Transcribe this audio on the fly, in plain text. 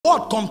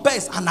word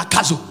compares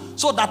anakazo,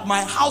 so that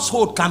my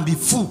household can be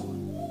full.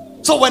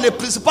 So when a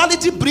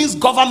principality brings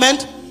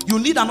government, you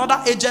need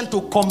another agent to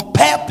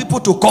compel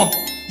people to come.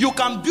 You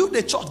can build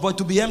a church, but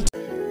to be empty.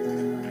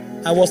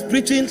 I was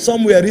preaching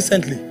somewhere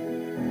recently,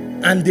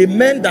 and the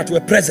men that were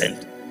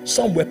present,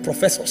 some were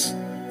professors.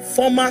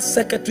 Former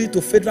secretary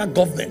to federal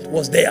government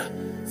was there.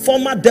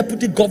 Former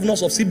deputy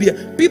governors of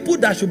CBA. People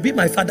that should be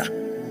my father.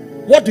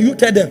 What do you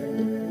tell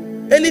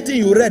them? Anything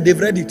you read, they've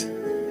read it.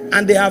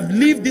 And they have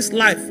lived this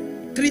life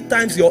 3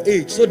 times your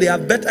age, so they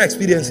have better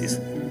experiences.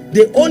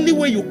 The only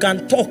way you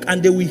can talk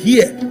and they will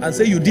hear and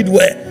say you did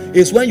well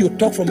is when you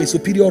talk from a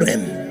superior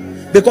realm.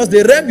 Because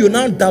the realm you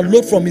now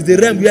download from is the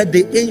realm where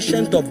the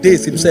Ancient of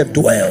Days himself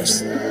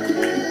dwells.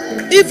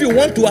 If you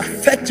want to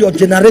affect your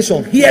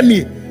generation, hear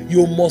me,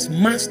 you must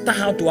master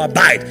how to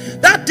abide.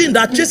 That thing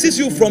that chases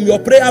you from your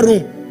prayer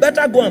room,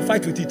 better go and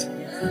fight with it.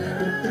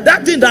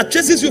 That thing that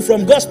chases you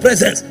from God's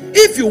presence,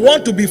 if you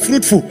want to be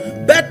fruitful,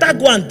 better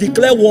go and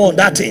declare war on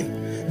that thing.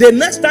 The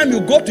next time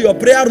you go to your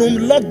prayer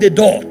room, lock the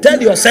door.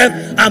 Tell yourself,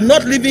 I'm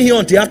not leaving here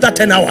until after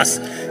 10 hours.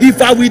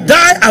 If I will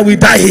die, I will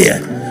die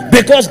here.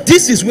 Because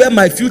this is where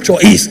my future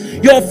is.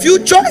 Your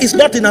future is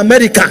not in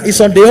America, it's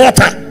on the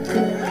altar.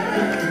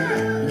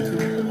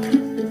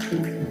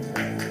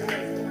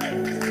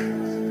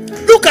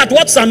 Look at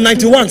what Psalm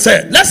 91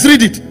 said. Let's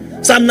read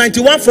it. Psalm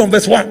 91 from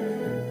verse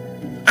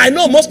 1. I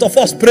know most of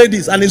us pray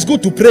this, and it's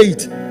good to pray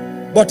it.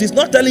 But it's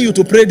not telling you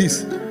to pray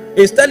this.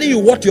 It's telling you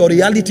what your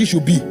reality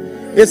should be.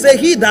 It says,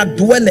 he that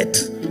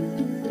dwelleth,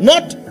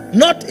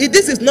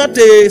 this is not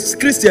a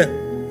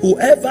Christian,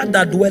 whoever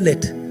that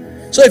dwelleth.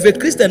 So if a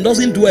Christian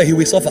doesn't dwell, he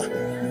will suffer.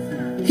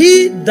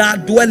 He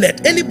that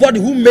dwelleth, anybody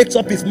who makes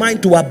up his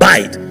mind to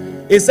abide.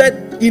 He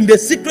said, in the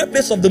secret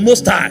place of the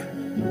Most High,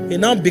 he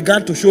now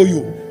began to show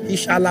you, he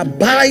shall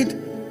abide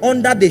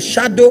under the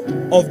shadow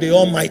of the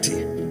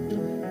Almighty.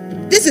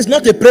 This is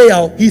not a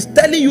prayer. He's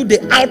telling you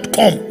the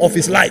outcome of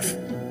his life.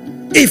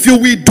 If you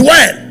will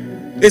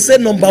dwell, he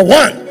said, number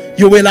 1,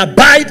 you will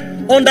abide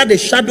under the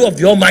shadow of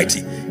the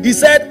Almighty. He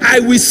said, I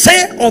will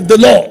say of the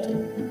Lord,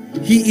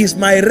 he is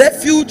my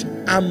refuge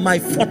and my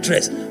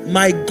fortress,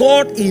 my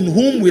God in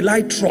whom will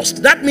I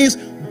trust. That means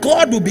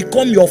God will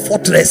become your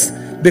fortress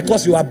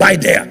because you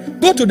abide there.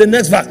 Go to the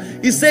next verse.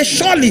 He says,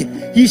 surely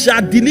he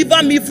shall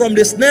deliver me from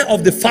the snare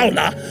of the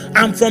fowler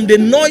and from the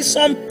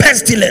noisome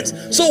pestilence.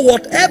 So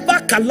whatever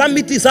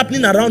calamity is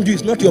happening around you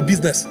is not your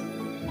business.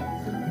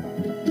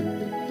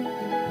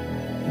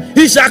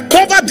 He shall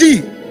cover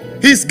thee.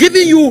 He's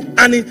giving you,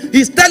 and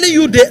he's telling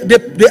you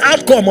the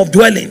outcome of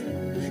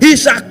dwelling. He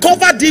shall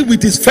cover thee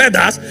with his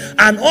feathers,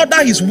 and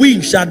under his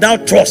wings shalt thou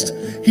trust.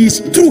 His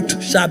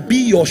truth shall be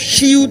your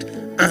shield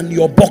and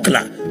your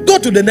buckler. Go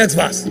to the next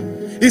verse.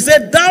 He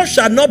said, thou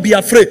shalt not be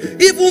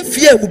afraid. Even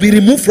fear will be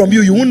removed from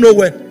you. You won't know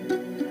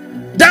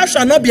when. Thou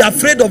shalt not be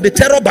afraid of the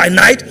terror by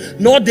night,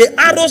 nor the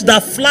arrows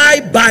that fly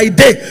by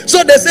day.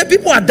 So they say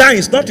people are dying.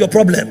 It's not your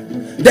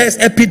problem. There's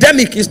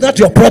epidemic. It's not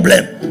your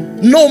problem.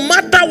 No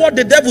matter what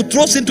the devil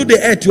throws into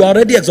the earth, you are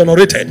already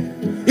exonerated.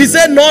 He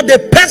said, no, the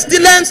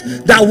pestilence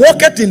that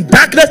walketh in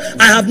darkness,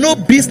 I have no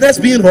business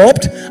being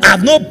robbed. I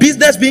have no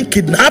business being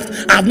kidnapped.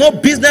 I have no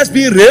business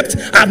being raped.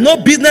 I have no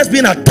business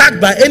being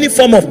attacked by any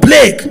form of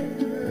plague.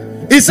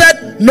 He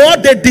said, no,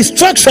 the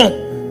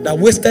destruction that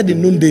wasted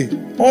in noonday.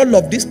 All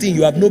of these things,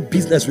 you have no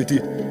business with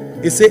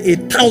it. He said,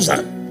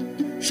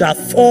 1,000 shall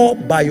fall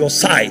by your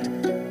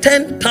side,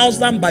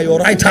 10,000 by your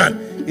right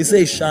hand. He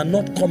said, it shall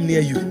not come near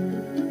you.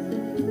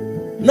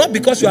 Not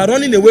because you are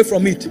running away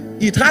from it.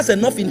 It has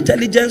enough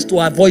intelligence to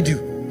avoid you.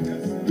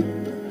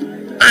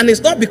 And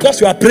it's not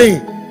because you are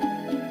praying.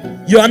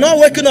 You are not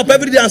waking up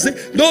every day and saying,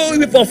 no,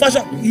 for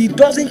fashion. It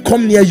doesn't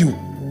come near you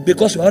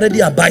because you are already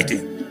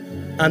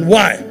abiding. And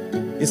why?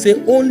 He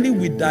said, only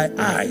with thy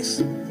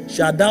eyes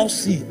shalt thou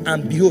see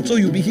and behold. So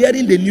you'll be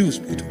hearing the news,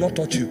 but it will not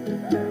touch you.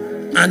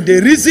 And the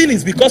reason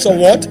is because of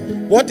what?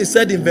 What he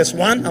said in verse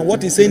 1 and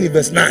what he's saying in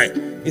verse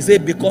 9. He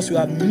said, because you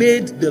have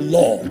made the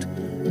Lord,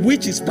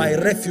 which is my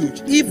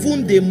refuge,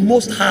 even the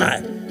Most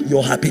High,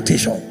 your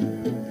habitation.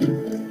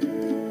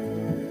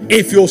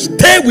 If you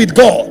stay with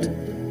God,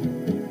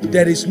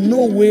 there is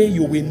no way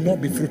you will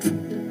not be fruitful.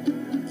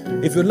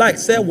 If you like,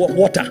 sell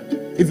water.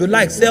 If you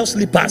like, sell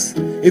slippers.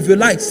 If you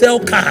like, sell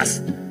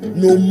cars.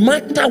 No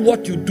matter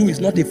what you do, is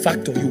not a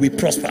factor. You will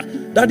prosper.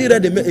 Daddy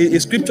read a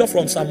scripture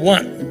from Psalm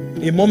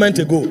 1 a moment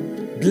ago.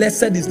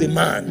 Blessed is the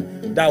man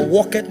that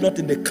walketh not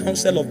in the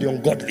counsel of the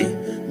ungodly,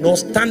 nor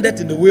standeth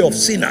in the way of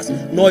sinners,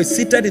 nor is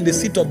seated in the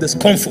seat of the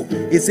scornful.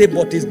 He said,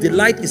 but his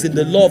delight is in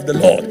the law of the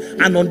Lord,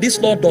 and on this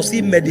law does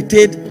he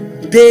meditate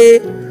day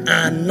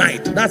and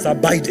night. That's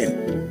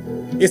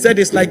abiding. He said,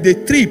 it's like the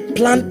tree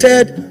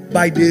planted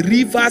by the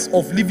rivers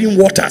of living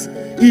waters.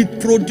 It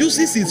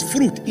produces its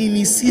fruit in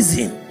its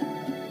season.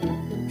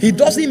 He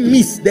doesn't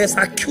miss. There's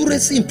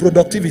accuracy in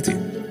productivity.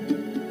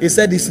 He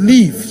said, his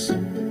leaves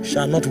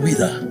shall not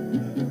wither.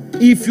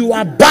 If you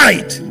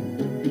abide,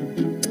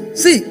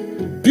 see,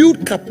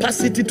 build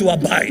capacity to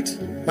abide,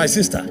 my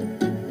sister.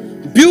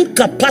 Build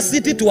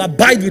capacity to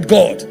abide with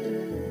God.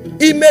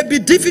 It may be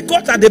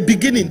difficult at the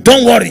beginning.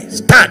 Don't worry.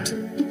 Start.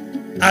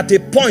 At a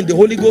point, the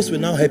Holy Ghost will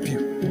now help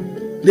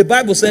you. The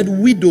Bible said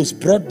widows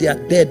brought their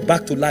dead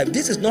back to life.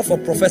 This is not for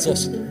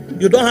professors.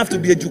 You don't have to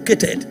be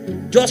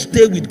educated. Just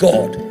stay with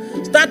God.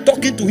 Start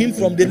talking to him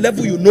from the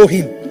level you know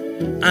him.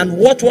 And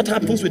watch what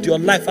happens with your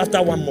life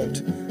after 1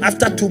 month,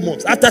 after 2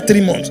 months, after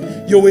 3 months.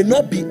 You will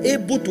not be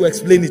able to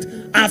explain it.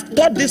 I've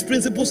taught these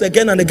principles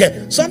again and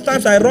again.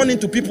 Sometimes I run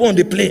into people on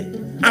the plane.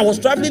 I was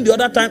traveling the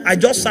other time. I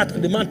just sat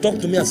and the man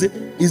talked to me and said,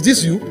 "Is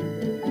this you?"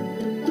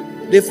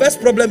 The first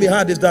problem he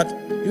had is that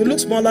you look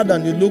smaller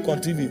than you look on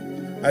TV.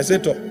 I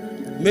said, "Oh,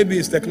 maybe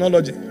it's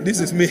technology.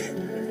 This is me."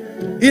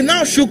 He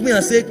now shook me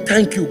and said,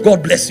 "Thank you.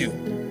 God bless you."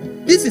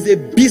 This is a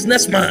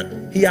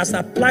businessman. He has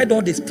applied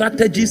all the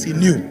strategies he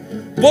knew,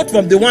 both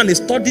from the one he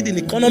studied in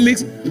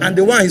economics and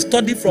the one he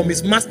studied from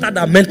his master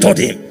that mentored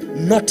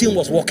him. Nothing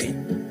was working.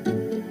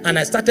 And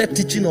I started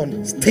teaching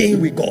on staying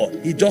with God.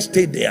 He just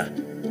stayed there.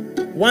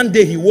 One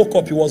day he woke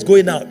up, he was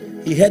going out.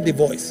 He heard the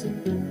voice.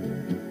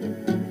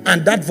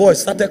 And that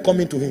voice started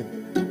coming to him.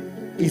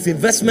 His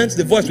investments,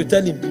 the voice will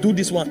tell him, "Do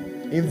this one,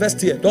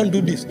 invest here, don't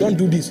do this, don't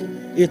do this."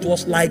 It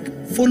was like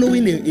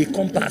following a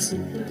compass,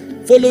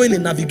 following a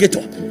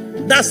navigator.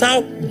 That's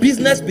how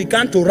business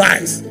began to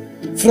rise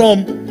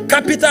from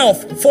capital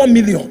of 4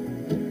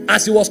 million.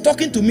 As he was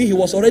talking to me, he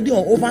was already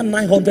on over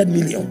 900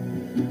 million.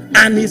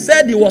 And he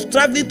said he was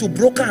traveling to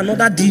broker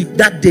another deal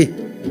that day.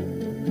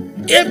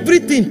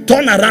 Everything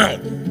turned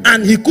around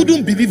and he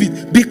couldn't believe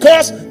it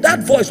because that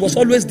voice was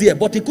always there,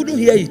 but he couldn't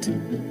hear it.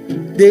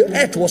 The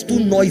earth was too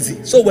noisy.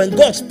 So when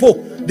God spoke,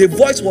 the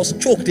voice was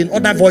choked in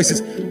other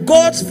voices.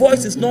 God's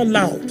voice is not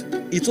loud.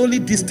 It's only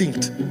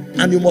distinct.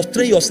 And you must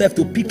train yourself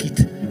to pick it.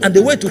 And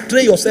the way to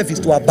train yourself is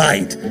to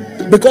abide.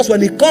 Because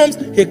when he comes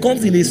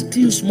in a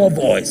still small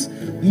voice.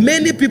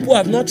 Many people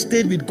have not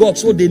stayed with God,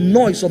 so the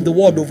noise of the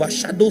world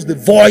overshadows the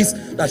voice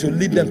that should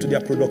lead them to their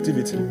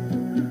productivity.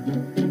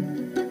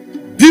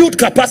 Build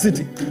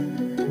capacity.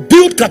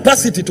 Build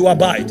capacity to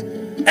abide.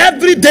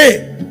 Every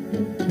day,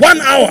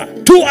 1 hour,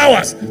 2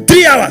 hours,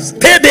 3 hours,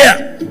 stay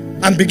there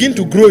and begin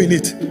to grow in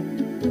it.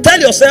 Tell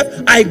yourself,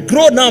 I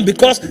grow now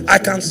because I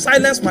can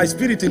silence my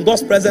spirit in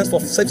God's presence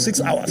for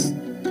 6 hours.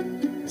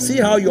 See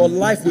how your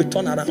life will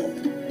turn around.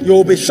 You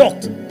will be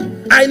shocked.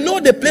 I know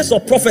the place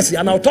of prophecy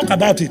and I'll talk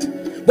about it.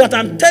 But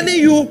I'm telling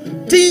you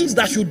things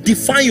that should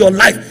define your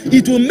life.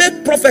 It will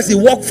make prophecy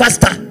work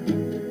faster.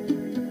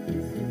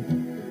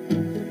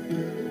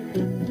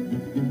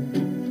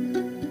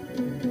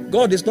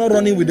 God is not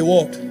running with the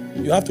world.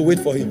 You have to wait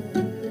for him.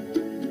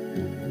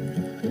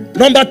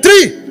 Number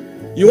 3,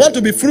 you want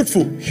to be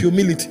fruitful.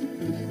 Humility.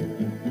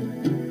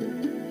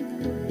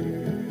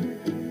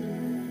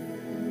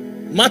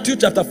 Matthew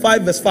chapter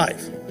 5 verse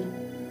 5.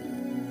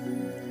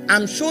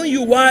 I'm showing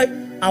you why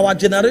our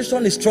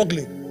generation is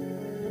struggling.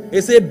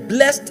 He said,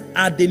 "Blessed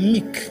are the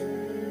meek."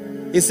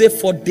 He said,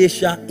 "For they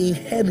shall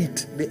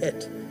inherit the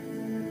earth."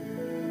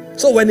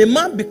 So when a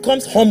man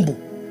becomes humble,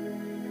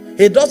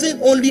 he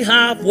doesn't only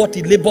have what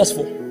he labors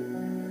for.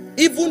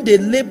 Even the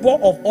labor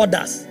of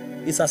others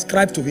is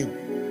ascribed to him.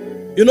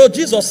 You know,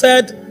 Jesus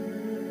said,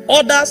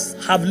 "Others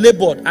have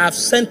labored, I have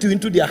sent you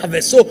into their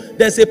harvest." So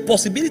there's a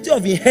possibility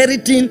of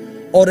inheriting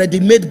already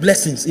made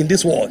blessings in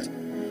this world.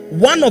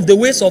 One of the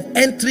ways of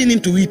entering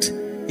into it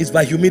is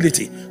by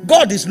humility.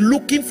 God is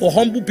looking for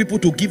humble people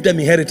to give them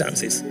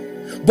inheritances.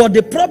 But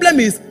the problem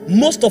is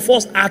most of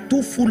us are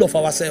too full of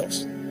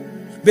ourselves.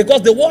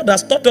 Because the world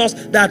has taught us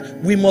that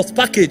we must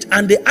package.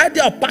 And the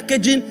idea of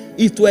packaging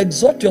is to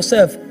exalt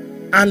yourself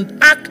and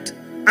act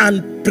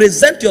and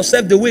present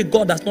yourself the way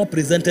God has not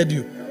presented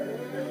you.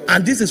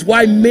 And this is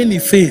why many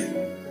fail.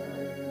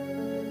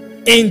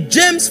 In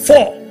James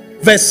 4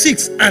 verse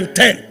 6 and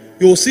 10,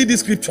 you will see this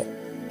scripture.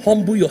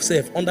 Humble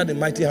yourself under the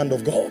mighty hand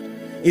of God.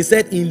 He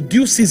said, in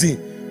due season,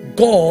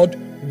 God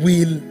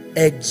will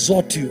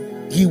exhort you.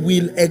 He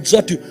will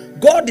exhort you.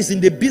 God is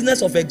in the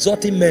business of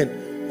exhorting men.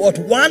 But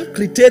one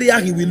criteria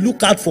he will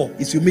look out for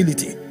is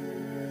humility.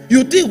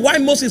 You think why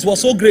Moses was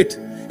so great?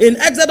 In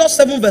Exodus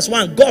 7 verse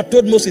 1, God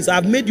told Moses, "I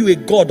have made you a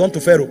God unto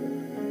Pharaoh."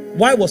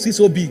 Why was he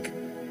so big?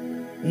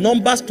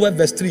 Numbers 12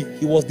 verse 3,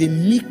 he was the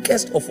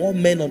meekest of all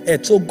men on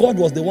earth. So God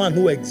was the one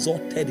who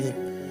exalted him.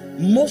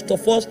 Most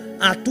of us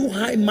are too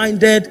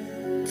high-minded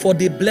for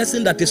the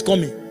blessing that is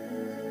coming.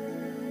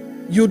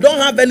 You don't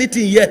have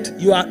anything yet.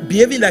 You are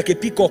behaving like a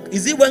peacock.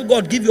 Is it when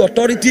God gives you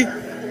authority?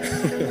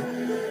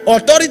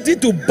 Authority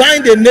to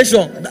bind a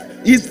nation.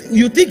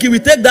 You think he will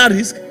take that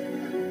risk?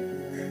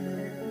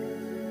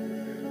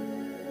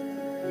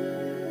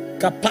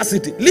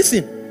 Capacity.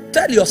 Listen,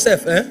 tell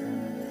yourself,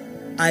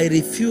 I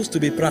refuse to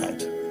be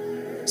proud.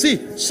 See,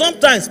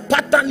 sometimes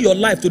pattern your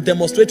life to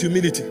demonstrate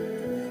humility.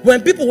 When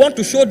people want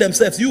to show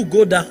themselves, you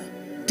go down.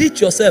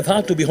 Teach yourself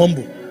how to be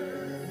humble.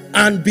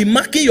 And be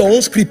marking your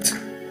own script.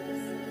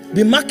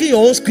 Be marking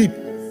your own script.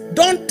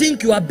 Don't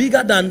think you are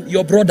bigger than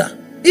your brother.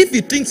 If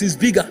he thinks he's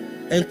bigger,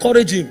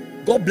 encourage him.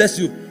 God bless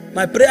you.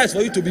 My prayer is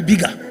for you to be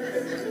bigger.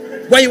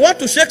 When you want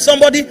to shake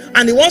somebody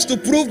and he wants to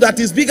prove that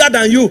he's bigger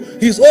than you,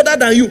 he's older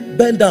than you,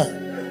 bend down.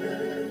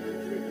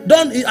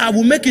 Don't, I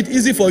will make it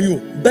easy for you.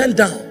 Bend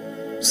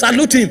down.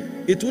 Salute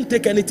him. It won't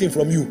take anything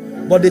from you.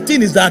 But the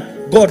thing is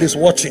that God is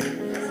watching.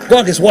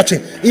 God is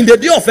watching. In the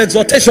day of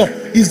exhortation,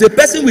 is the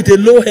person with a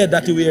low head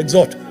that he will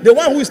exhort. The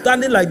one who is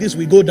standing like this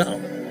will go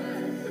down.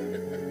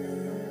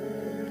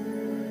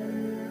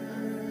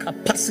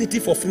 Capacity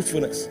for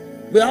fruitfulness.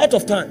 We are out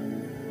of time.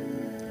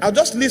 I'll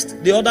just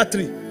list the other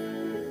three.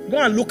 Go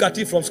and look at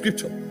it from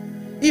scripture.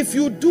 If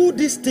you do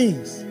these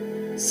things,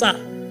 sir,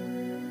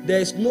 there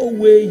is no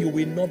way you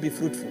will not be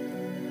fruitful.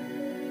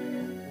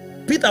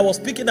 Peter was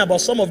speaking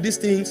about some of these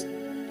things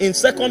in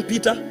 2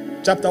 Peter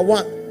chapter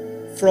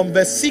 1 from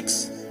verse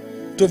 6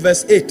 to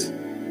verse 8.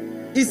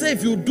 He said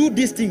if you do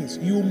these things,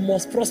 you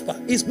must prosper.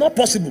 It's not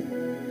possible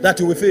that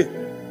you will fail.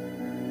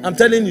 I'm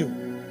telling you,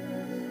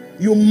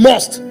 you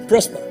must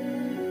prosper.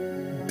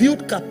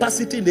 Build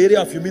capacity in the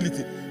area of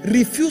humility.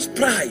 Refuse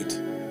pride.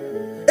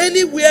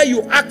 Anywhere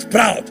you act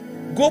proud,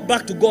 go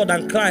back to God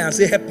and cry and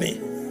say, help me.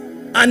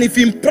 And if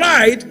in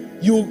pride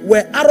you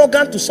were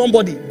arrogant to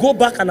somebody, go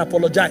back and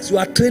apologize. You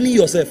are training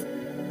yourself.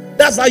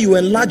 That's how you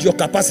enlarge your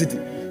capacity.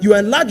 You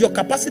enlarge your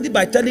capacity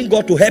by telling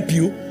God to help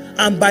you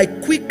and by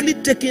quickly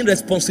taking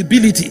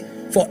responsibility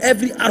for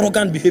every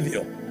arrogant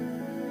behavior.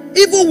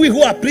 Even we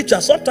who are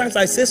preachers, sometimes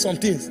I say some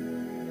things.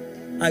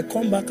 I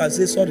come back and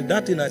say, sorry,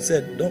 that thing I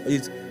said,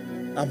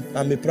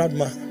 I'm a proud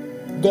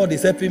man. God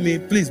is helping me.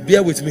 Please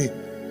bear with me.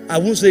 I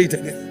won't say it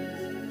again.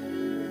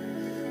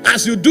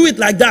 As you do it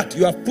like that,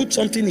 you have put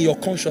something in your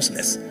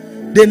consciousness.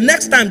 The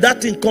next time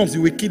that thing comes,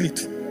 you will kill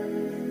it.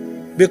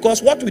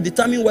 Because what will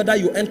determine whether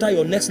you enter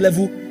your next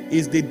level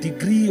is the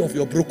degree of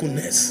your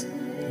brokenness.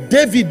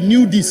 David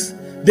knew this.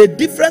 The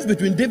difference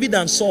between David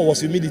and Saul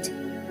was humility.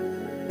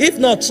 If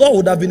not, Saul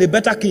would have been a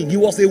better king. He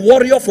was a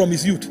warrior from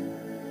his youth.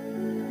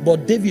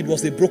 But David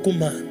was a broken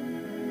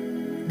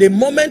man. The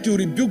moment you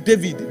rebuke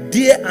David,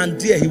 dear and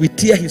dear, he will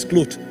tear his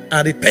clothes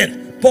and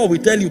repent. Paul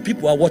will tell you,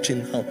 people are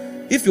watching now.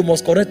 If you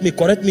must correct me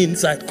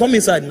inside. Come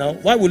inside now.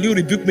 Why will you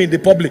rebuke me in the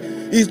public?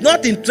 He's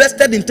not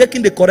interested in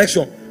taking the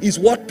correction. It's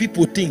what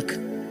people think.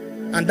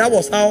 And that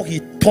was how he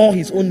tore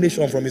his own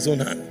nation from his own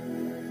hand.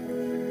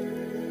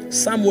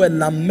 Samuel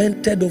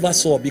lamented over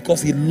Saul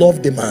because he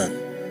loved the man.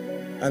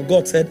 And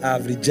God said, I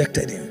have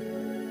rejected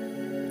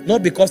him.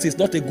 Not because he's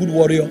not a good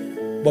warrior,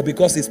 but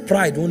because his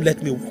pride won't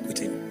let me walk with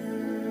him.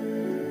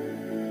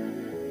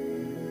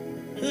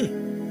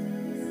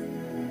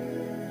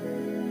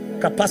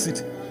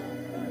 Capacity.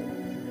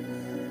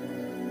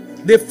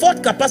 The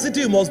fourth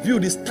capacity you must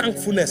build is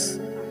thankfulness.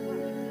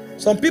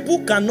 Some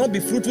people cannot be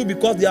fruitful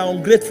because they are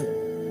ungrateful.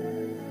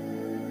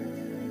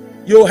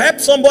 You help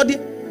somebody,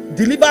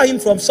 deliver him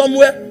from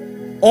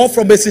somewhere or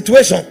from a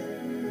situation.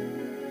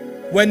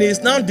 When he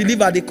is now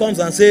delivered, he comes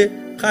and say,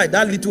 hi,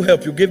 that little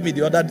help you gave me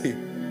the other day.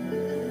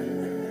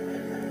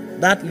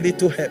 That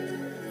little help.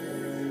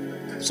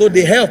 So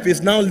the help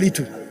is now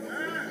little.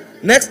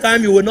 Next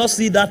time you will not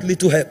see that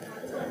little help.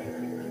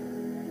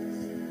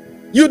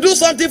 You do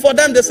something for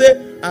them, they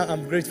say,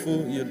 I'm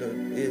grateful. You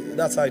know,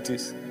 that's how it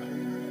is.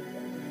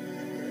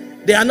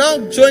 They are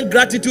now showing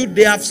gratitude.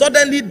 They have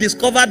suddenly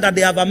discovered that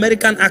they have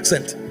American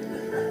accent.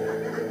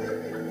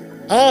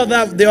 Oh,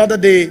 that the other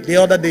day,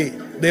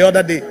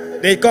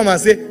 they come and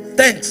say,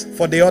 thanks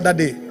for the other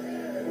day.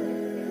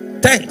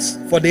 Thanks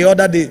for the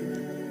other day.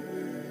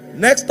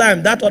 Next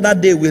time, that other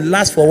day will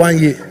last for 1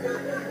 year.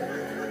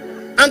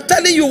 I'm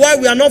telling you why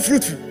we are not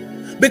fruitful.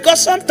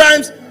 Because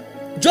sometimes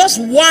just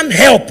one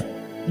help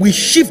will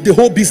shift the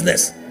whole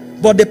business.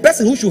 But the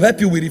person who should help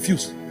you will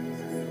refuse.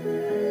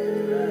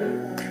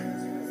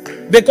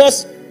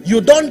 Because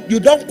you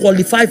don't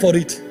qualify for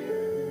it.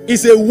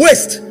 It's a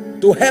waste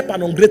to help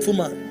an ungrateful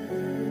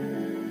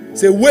man.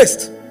 It's a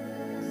waste.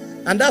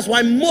 And that's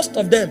why most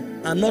of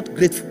them are not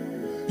grateful.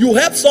 You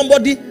help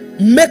somebody,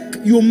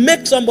 you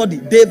make somebody,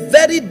 the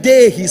very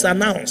day he's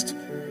announced,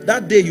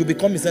 that day you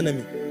become his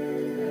enemy.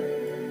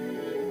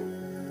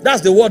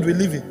 That's the world we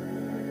live in.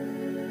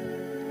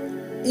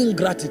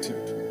 Ingratitude.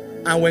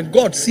 And when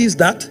God sees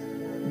that,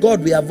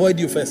 God will avoid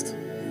you first.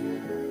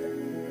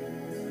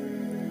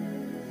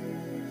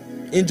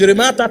 In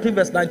Jeremiah 30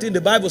 verse 19,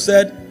 the Bible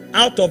said,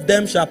 out of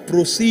them shall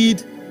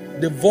proceed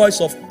the voice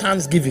of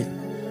thanksgiving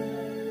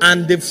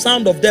and the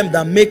sound of them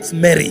that makes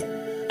merry.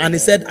 And he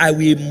said, I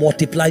will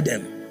multiply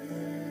them.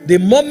 The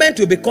moment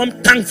you become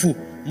thankful,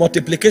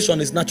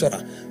 multiplication is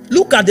natural.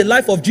 Look at the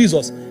life of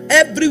Jesus.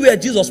 Everywhere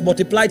Jesus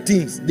multiplied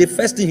things, the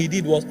first thing he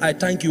did was, I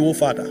thank you, O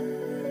Father.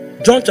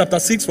 John chapter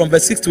 6 from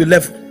verse 6 to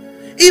 11.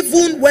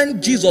 Even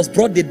when Jesus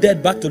brought the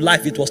dead back to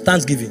life, it was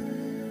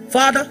thanksgiving.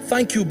 Father,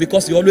 thank you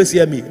because you always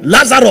hear me.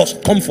 Lazarus,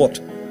 comfort.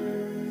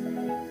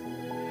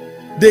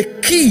 The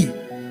key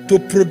to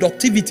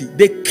productivity,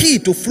 the key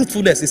to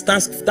fruitfulness is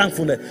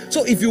thankfulness.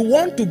 So if you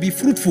want to be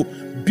fruitful,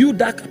 build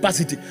that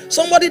capacity.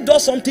 Somebody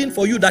does something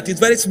for you that is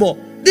very small.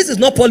 This is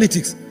not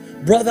politics.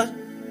 Brother,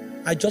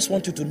 I just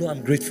want you to know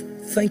I'm grateful.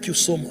 Thank you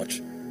so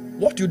much.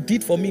 What you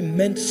did for me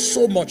meant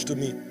so much to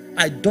me.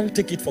 I don't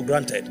take it for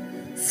granted.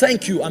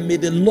 Thank you, and may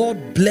the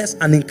Lord bless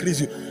and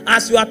increase you.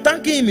 As you are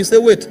thanking him, you say,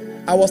 wait,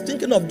 I was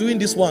thinking of doing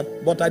this one,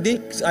 but I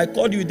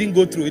called you, it didn't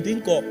go through, it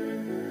didn't call.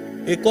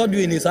 He called you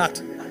in his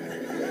heart.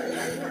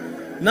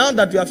 Now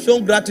that you have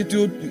shown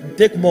gratitude,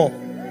 take more.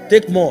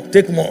 Take more.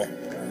 Take more.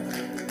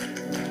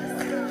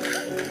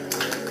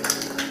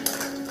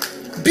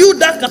 Build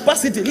that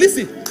capacity.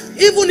 Listen,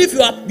 even if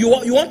you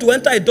want to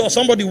enter a door,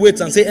 somebody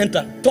waits and say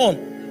enter.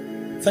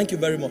 Turn. Thank you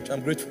very much.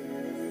 I'm grateful.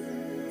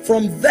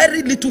 From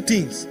very little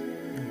things,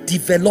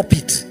 develop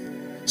it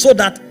so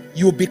that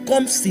you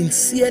become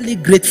sincerely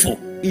grateful.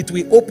 It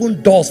will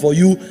open doors for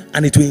you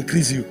and it will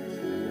increase you.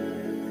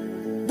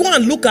 Go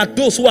and look at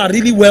those who are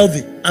really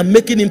wealthy and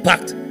making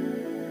impact.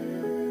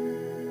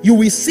 You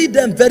will see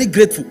them very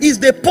grateful. It's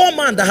the poor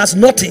man that has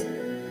nothing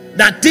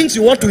that thinks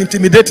you want to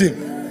intimidate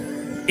him.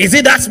 Is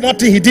it that small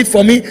thing he did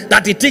for me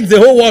that he thinks the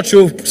whole world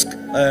should?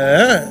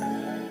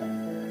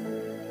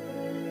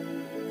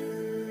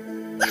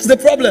 That's the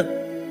problem.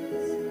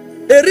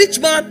 A rich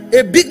man,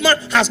 a big man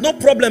has no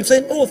problem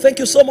saying, oh, thank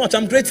you so much,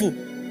 I'm grateful.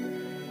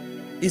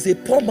 It's a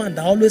poor man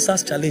that always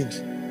has challenge.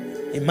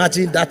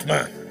 Imagine that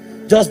man.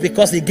 Just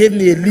because he gave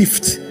me a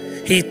lift,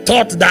 he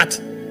thought that.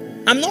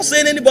 I'm not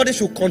saying anybody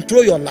should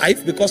control your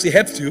life because he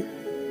helped you.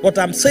 But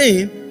I'm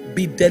saying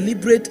be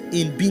deliberate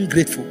in being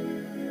grateful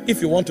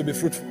if you want to be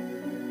fruitful.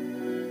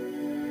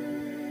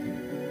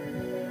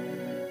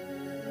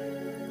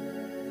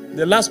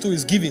 The last two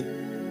is giving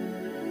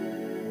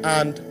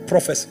and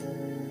prophecy.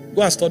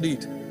 Go and study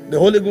it. The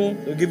Holy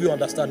Ghost will give you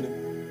understanding.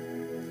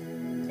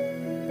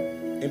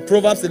 In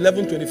Proverbs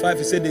 11:25,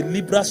 he said, the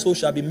liberal soul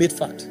shall be made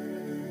fat.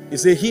 He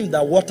said, him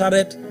that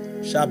watereth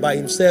shall by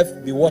himself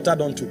be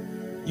watered unto.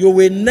 You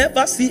will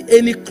never see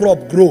any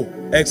crop grow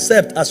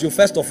except as you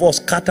first of all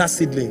scatter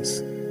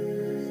seedlings.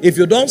 If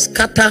you don't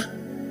scatter,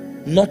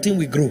 nothing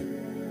will grow.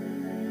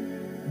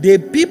 The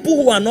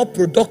people who are not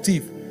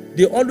productive,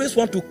 they always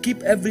want to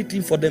keep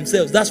everything for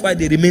themselves. That's why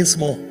they remain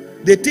small.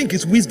 They think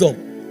it's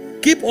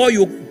wisdom. Keep all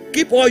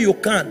you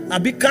can.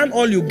 Abi can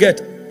all you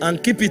get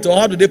and keep it. Or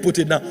how do they put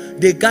it now?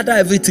 They gather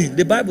everything.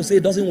 The Bible says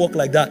it doesn't work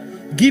like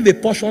that. Give a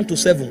portion to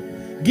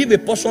 7. Give a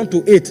portion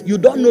to 8. You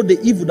don't know the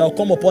evil that will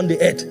come upon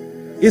the earth.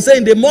 He said,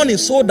 in the morning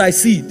sow thy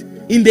seed.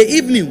 In the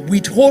evening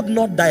withhold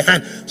not thy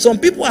hand. Some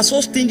people are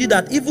so stingy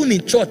that even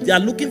in church they are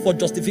looking for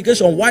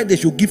justification why they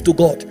should give to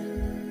God.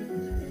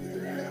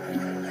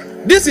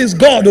 This is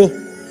God. Oh.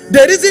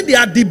 The reason they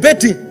are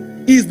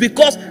debating is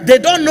because they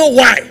don't know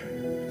why.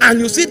 And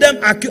you see them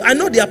accuse. I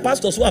know there are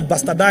pastors who have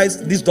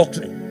bastardized this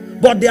doctrine.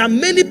 But there are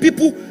many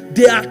people,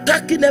 they are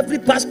attacking every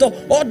pastor.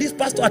 All these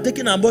pastors are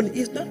taking our money.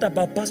 It's not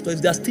about pastors,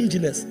 it's their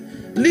stinginess.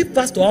 Leave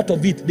pastor out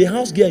of it. The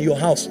house girl in your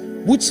house,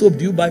 which soap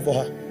do you buy for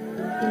her?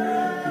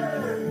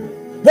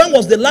 When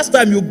was the last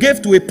time you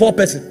gave to a poor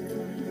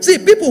person? See,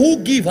 people who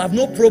give have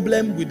no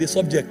problem with the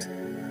subject.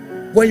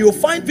 When you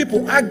find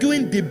people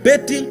arguing,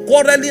 debating,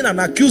 quarreling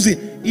and accusing,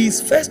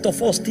 is first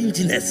of all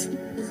stinginess.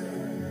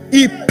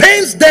 It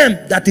pains them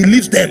that he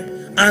leaves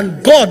them,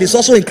 and God is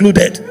also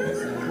included.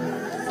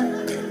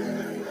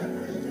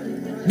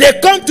 They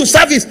come to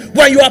service.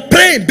 When you are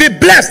praying, be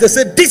blessed. They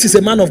say, this is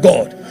a man of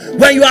God.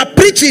 When you are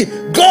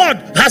preaching, God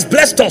has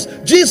blessed us.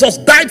 Jesus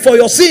died for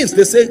your sins.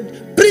 They say,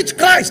 preach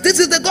Christ. This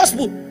is the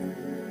gospel.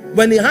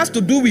 When it has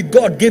to do with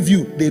God gave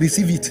you, they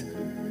receive it.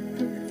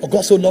 For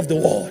God so loved the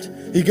world,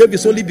 he gave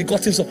his only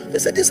begotten son. They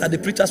say, these are the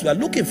preachers we are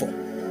looking for.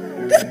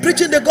 They are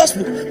preaching the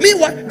gospel.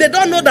 Meanwhile, they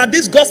don't know that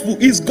this gospel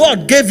is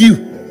God gave you.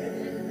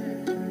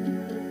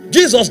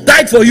 Jesus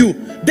died for you.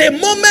 The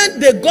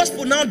moment the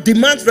gospel now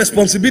demands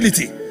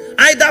responsibility,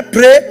 either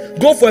pray,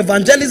 go for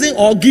evangelism,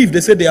 or give, they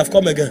say they have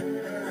come again.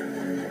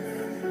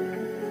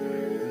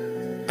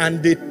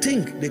 And they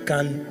think they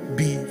can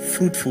be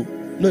fruitful.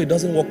 No, it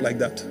doesn't work like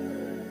that.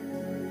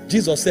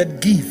 Jesus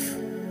said, give,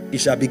 it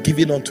shall be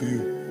given unto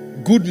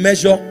you. Good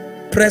measure,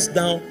 pressed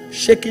down,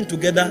 shaking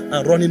together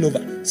and running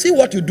over. See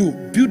what you do.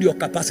 Build your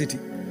capacity.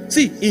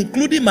 See,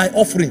 including my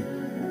offering.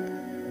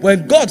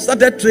 When God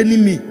started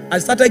training me, I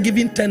started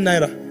giving 10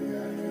 naira.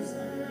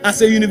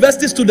 As a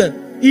university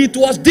student, it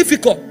was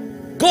difficult.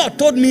 God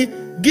told me,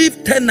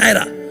 give 10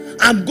 naira.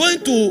 I'm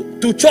going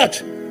to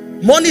church.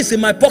 Money is in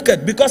my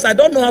pocket because I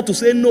don't know how to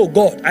say no,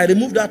 God. I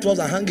remove that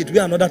trouser and hang it with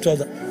another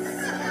trouser.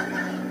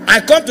 I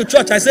come to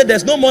church, I say,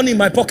 there's no money in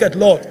my pocket,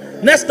 Lord.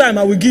 Next time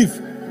I will give.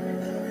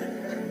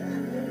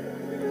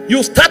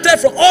 You started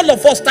from, all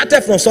of us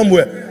started from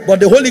somewhere, but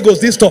the Holy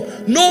Ghost didn't stop.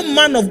 No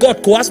man of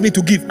God coerced me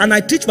to give. And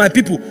I teach my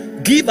people,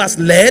 give as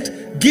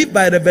led, give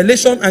by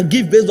revelation, and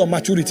give based on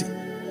maturity.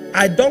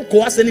 I don't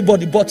coerce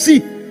anybody. But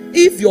see,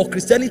 if your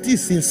Christianity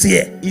is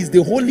sincere, it's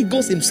the Holy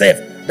Ghost himself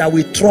that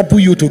will trouble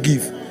you to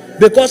give.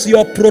 Because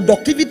your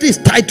productivity is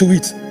tied to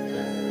it.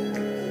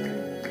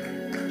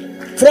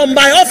 From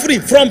my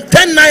offering, from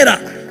 10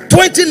 naira,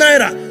 20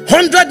 naira,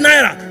 100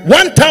 naira,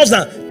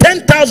 1,000,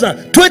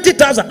 10,000,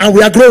 20,000, and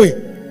we are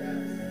growing.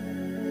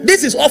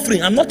 This is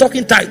offering. I'm not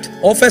talking tithe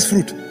or first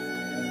fruit.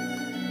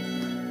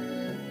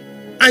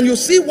 And you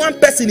see one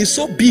person is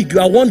so big, you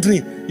are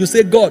wondering. You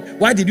say, God,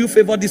 why did you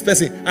favor this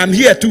person? I'm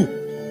here too.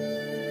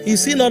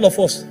 He's seen all of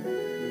us.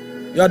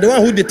 You are the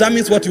one who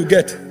determines what you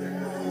get.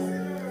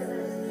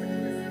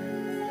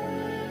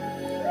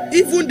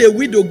 Even the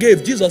widow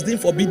gave, Jesus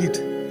didn't forbid it.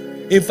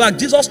 In fact,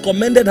 Jesus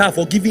commended her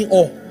for giving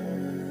all.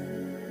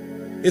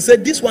 He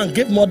said, this one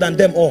gave more than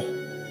them all,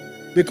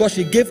 because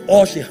she gave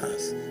all she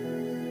has.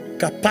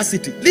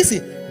 Capacity.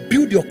 Listen,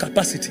 build your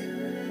capacity.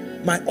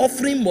 My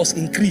offering must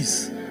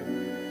increase.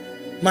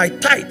 My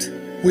tithe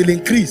will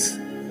increase.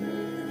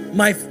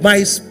 My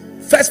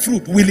first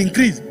fruit will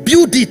increase.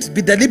 Build it.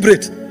 Be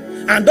deliberate.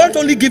 And don't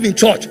only give in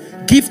church.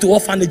 Give to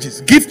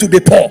orphanages. Give to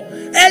the poor.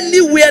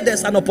 Anywhere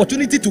there's an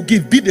opportunity to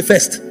give, be the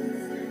first.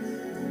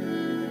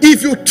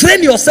 If you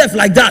train yourself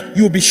like that,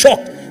 you'll be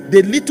shocked.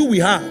 The little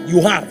you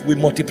have will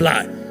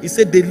multiply. He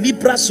said, the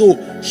liberal soul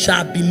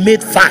shall be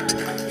made fat.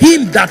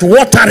 Him that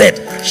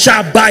watereth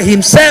shall by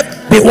himself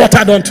be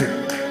watered unto.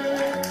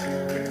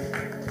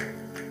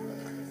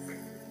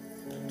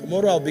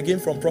 Tomorrow I'll begin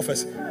from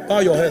prophecy. Bow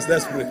your heads,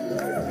 let's pray.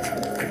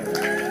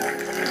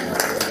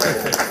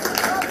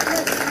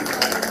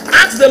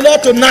 Ask the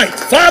Lord tonight,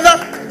 Father,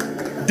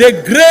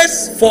 the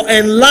grace for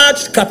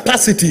enlarged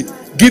capacity,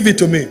 give it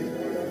to me.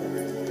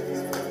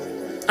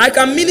 I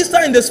can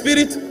minister in the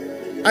spirit,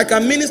 I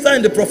can minister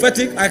in the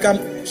prophetic, I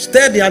can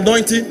stir the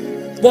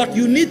anointing, but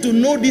you need to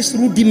know these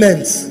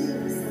rudiments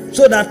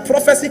so that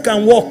prophecy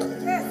can work.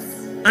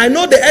 I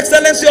know the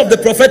excellency of the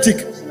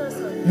prophetic.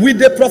 With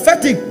the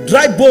prophetic,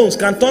 dry bones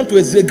can turn to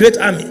a great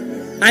army.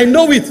 I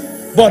know it,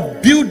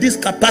 but build this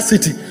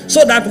capacity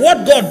so that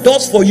what God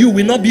does for you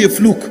will not be a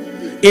fluke.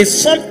 It's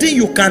something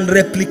you can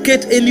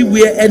replicate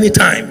anywhere,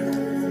 anytime.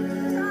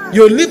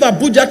 You leave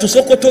Abuja to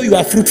Sokoto, you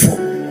are fruitful.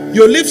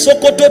 You leave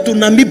Sokoto to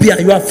Namibia,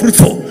 you are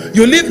fruitful.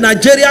 You leave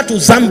Nigeria to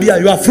Zambia,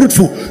 you are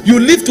fruitful. You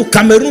leave to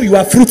Cameroon, you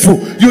are fruitful.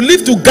 You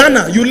leave to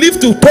Ghana, you leave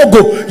to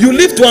Togo, you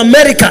leave to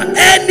America.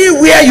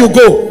 Anywhere you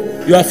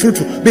go, you are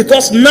fruitful.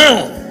 Because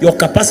now your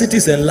capacity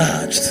is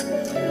enlarged.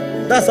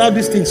 That's how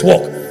these things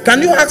work.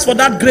 Can you ask for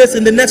that grace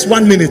in the next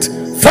 1 minute?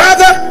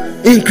 Father,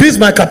 increase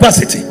my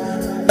capacity.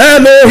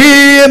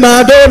 Elohim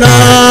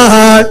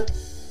Adonai.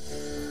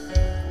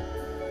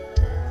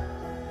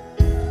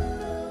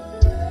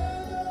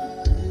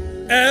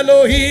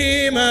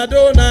 Elohim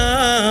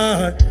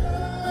Adonai.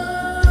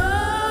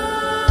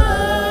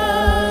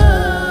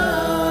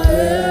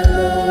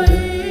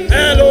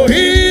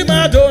 Elohim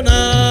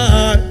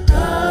Adonai.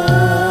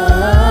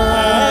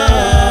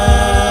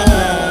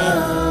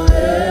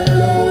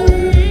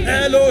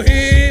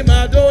 Elohim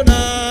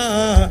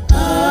Adonai.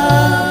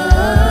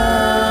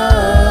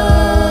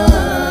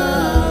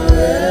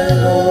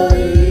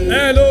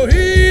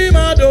 Elohim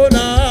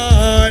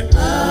Adonai.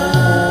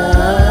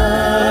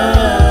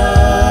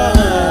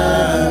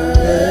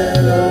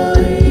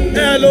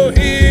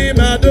 Elohim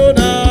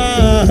Adonai.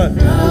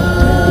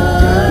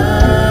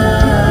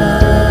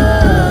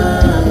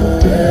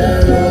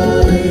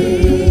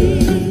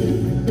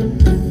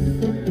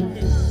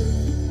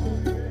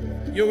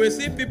 You will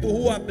see people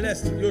who are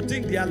blessed. You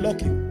think they are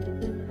lucky.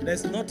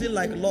 There's nothing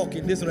like luck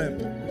in this realm.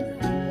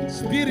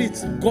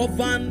 Spirits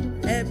govern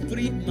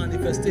every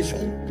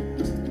manifestation.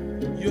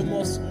 You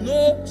must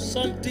know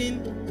something,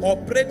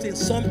 operate in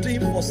something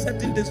for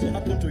certain things to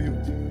happen to you.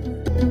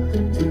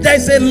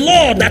 There's a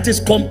law that is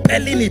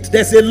compelling it.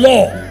 There's a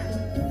law.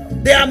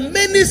 There are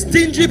many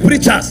stingy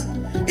preachers.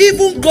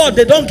 Even God,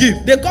 they don't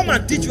give. They come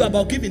and teach you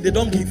about giving, they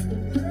don't give.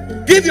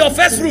 Give your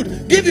first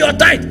fruit, give your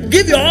tithe,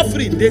 give your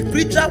offering. The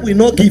preacher will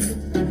not give.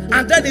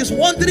 And then he's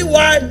wondering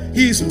why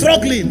he is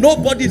struggling.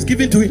 Nobody is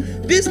giving to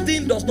him. This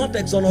thing does not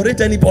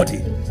exonerate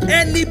anybody.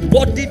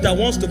 Anybody that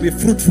wants to be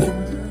fruitful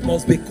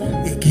must become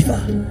a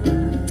giver.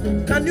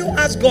 Can you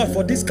ask God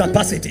for this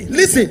capacity?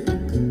 Listen,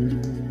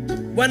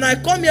 when I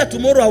come here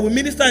tomorrow, I will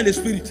minister in the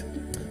spirit.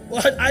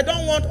 But I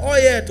don't want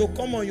oil to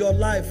come on your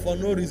life for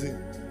no reason.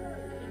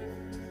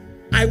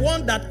 I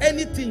want that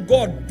anything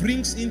God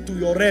brings into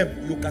your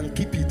realm, you can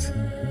keep it.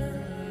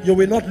 You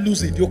will not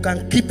lose it. You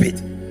can keep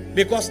it.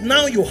 Because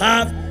now you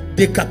have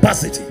the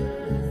capacity.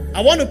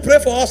 I want to pray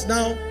for us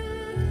now.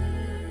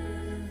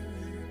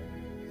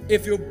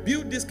 If you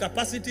build these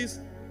capacities,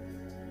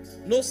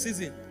 no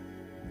season,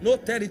 no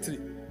territory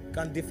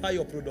can defy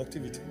your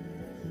productivity.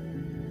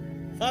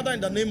 Father,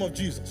 in the name of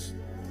Jesus,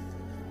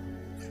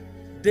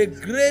 the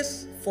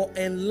grace for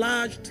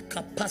enlarged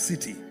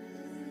capacity,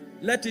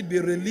 let it be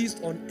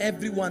released on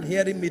everyone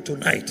hearing me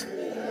tonight.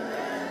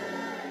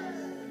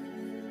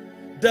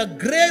 The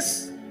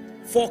grace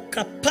for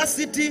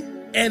capacity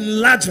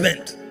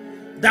enlargement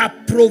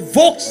that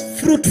provokes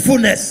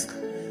fruitfulness,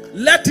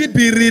 let it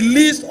be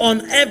released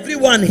on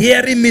everyone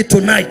hearing me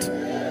tonight.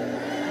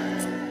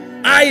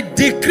 I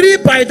decree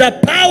by the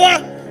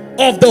power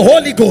of the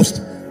Holy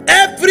Ghost,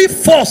 every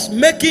force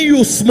making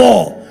you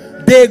small,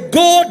 they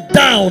go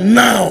down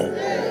now.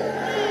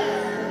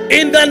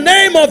 In the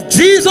name of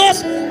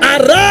Jesus,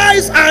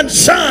 arise and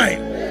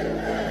shine.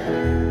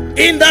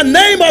 In the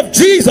name of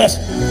Jesus,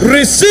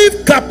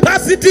 receive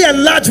capacity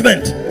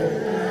enlargement.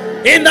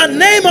 In the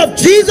name of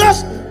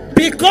Jesus,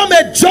 become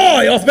a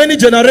joy of many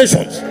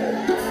generations.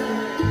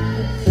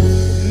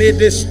 May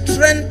the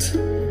strength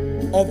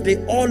of the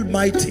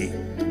Almighty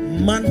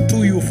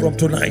mantle you from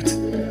tonight.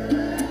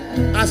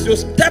 As you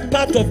step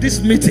out of this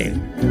meeting,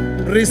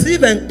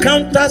 receive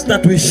encounters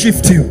that will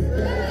shift you.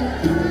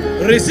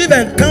 Receive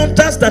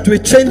encounters that will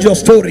change your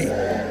story.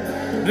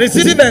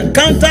 Receive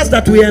encounters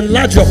that will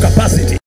enlarge your capacity.